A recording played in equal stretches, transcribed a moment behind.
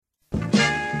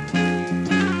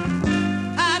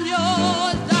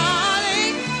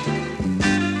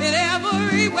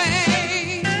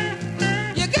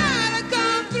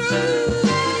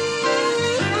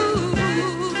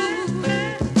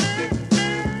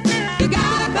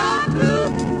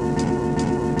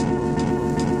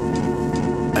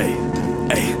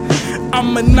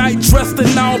I'm a night dressed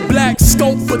in all black,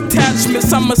 scope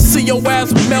attachments. I'ma see your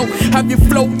ass melt, have you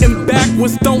floating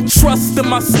backwards. Don't trust in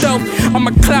myself.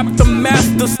 I'ma clap the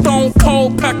master, stone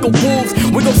cold pack of wolves.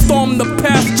 We gon' storm the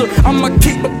pasture. I'ma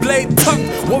keep a blade tucked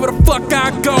wherever the fuck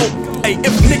I go. Ay,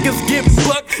 if niggas get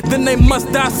bucked, then they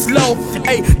must die slow.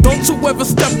 Ay, don't you ever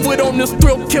step foot on this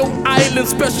thrill kill island,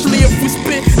 especially if we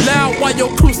spit loud while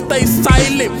your crew stays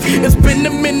silent. It's been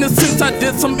a minute since I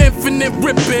did some infinite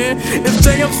ripping. It's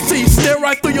JMC, stare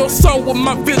right through your soul with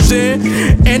my vision.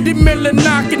 Andy Miller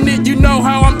knocking it, you know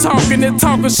how I'm talking it.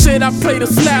 Talking shit, I play the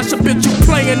slash, a bitch you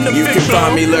playing the You victim. can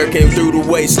find me lurking through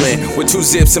the wasteland with 2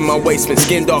 zips in my waistband,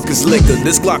 skin dark as liquor.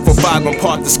 This Glock for 5 gon'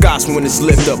 part the skies when it's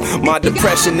lift up. My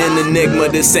depression and enigma,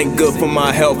 this ain't good for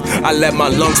my health. I let my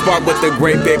lungs spark with the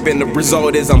grape vape and the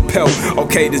result is I'm pelt.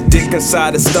 Okay, this dick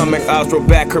inside the stomach, eyes roll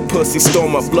back, her pussy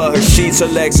storm, her blood, her sheets, her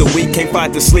legs are weak, can't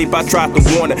fight to sleep, I tried to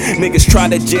warn her. Niggas try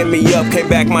to jam me up, can't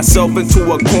back myself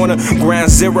into a corner. Ground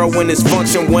zero in this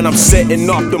function when I'm setting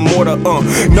off the mortar.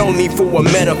 No need for a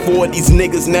metaphor, these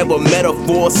niggas never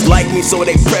metaphors like me, so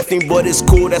they prep me, but it's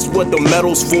cool, that's what the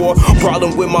medal's for.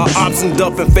 Problem with my ops and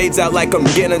duffing fades out like I'm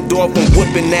getting dwarf from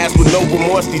whipping ass with no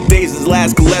remorse. These days is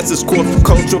last Gillespie's court for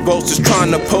culture vultures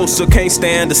trying to poster, can't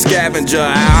stand the scavenger.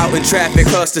 Out in traffic,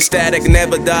 hustler static,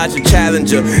 never dodge a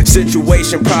challenger.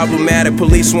 Situation problematic,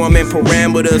 police swarming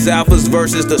parameters, alphas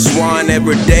versus the swan.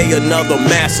 Every day another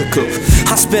massacre.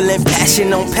 I'm spilling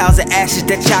passion on piles of ashes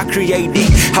that y'all created.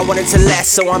 I want it to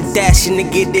last, so I'm dashing to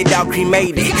get it all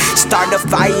cremated. Start a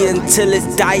fire until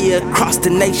it's dire across the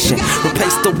nation.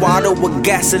 Replace the water with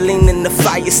gasoline in the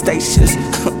fire stations.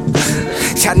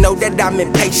 Y'all know that I'm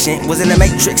impatient. Was in the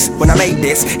Matrix when I made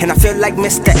this, and I feel like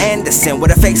Mr. Anderson with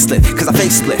a facelift, cause I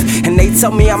facelift. And they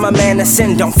tell me I'm a man of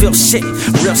sin, don't feel shit,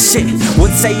 real shit.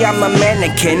 Would say I'm a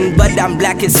mannequin, but I'm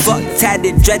black as fuck,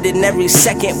 tatted, dreading every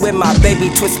second. When my baby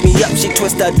twists me up, she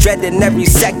twists her dreading every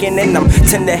second. And I'm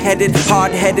tender-headed,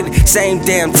 hard-headed, same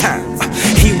damn time.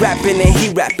 He rapping and he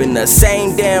rapping the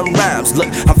same damn rhymes. Look,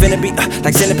 I'm finna be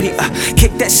like centipede,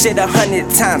 kick that shit 100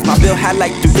 times. My bill high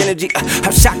like through energy,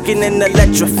 I'm shocking and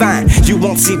electrifying. You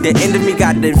won't see the end of me,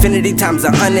 got the infinity times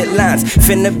 100 lines.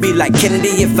 Finna be like Kennedy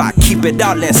if I keep it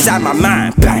all inside my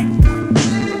mind. Bang,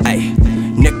 ay,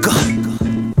 nigga,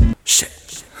 shit.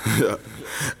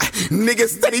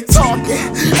 Niggas steady talking,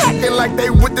 acting like they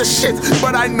with the shit,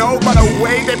 but I know by the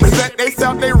way they present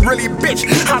themselves, they really bitch.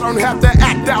 I don't have to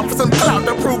act out for some clout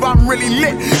to prove I'm really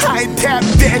lit. I ain't tap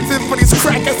dancing for these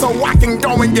crackers so I can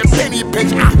go and get penny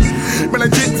pinch. Been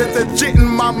legit since a jit in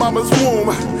my mama's womb.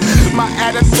 My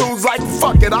attitude's like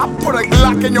fuck it, I'll put a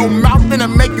Glock in your mouth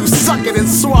and make you suck it and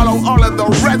swallow all of the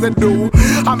residue.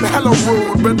 I'm hella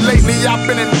rude, but lately I've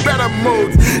been in better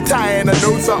moods. Tying a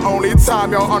noose the only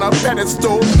time you're on a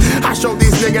pedestal. I show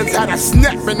these niggas how to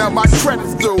snap and up my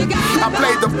credits due. I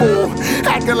played the fool,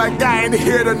 acting like I ain't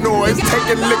hear the noise.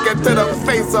 Taking liquor to the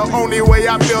face, the only way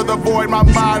I feel the void. My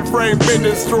mind frame been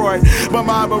destroyed, but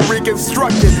mine been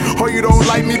reconstructed. Oh, you don't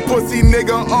like me, pussy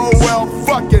nigga? Oh well,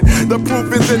 fuck it. The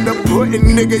proof is in the pudding,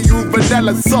 nigga, you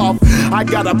vanilla soft. I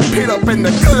got a pit up in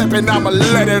the clip and I'ma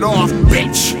let it off,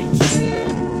 bitch.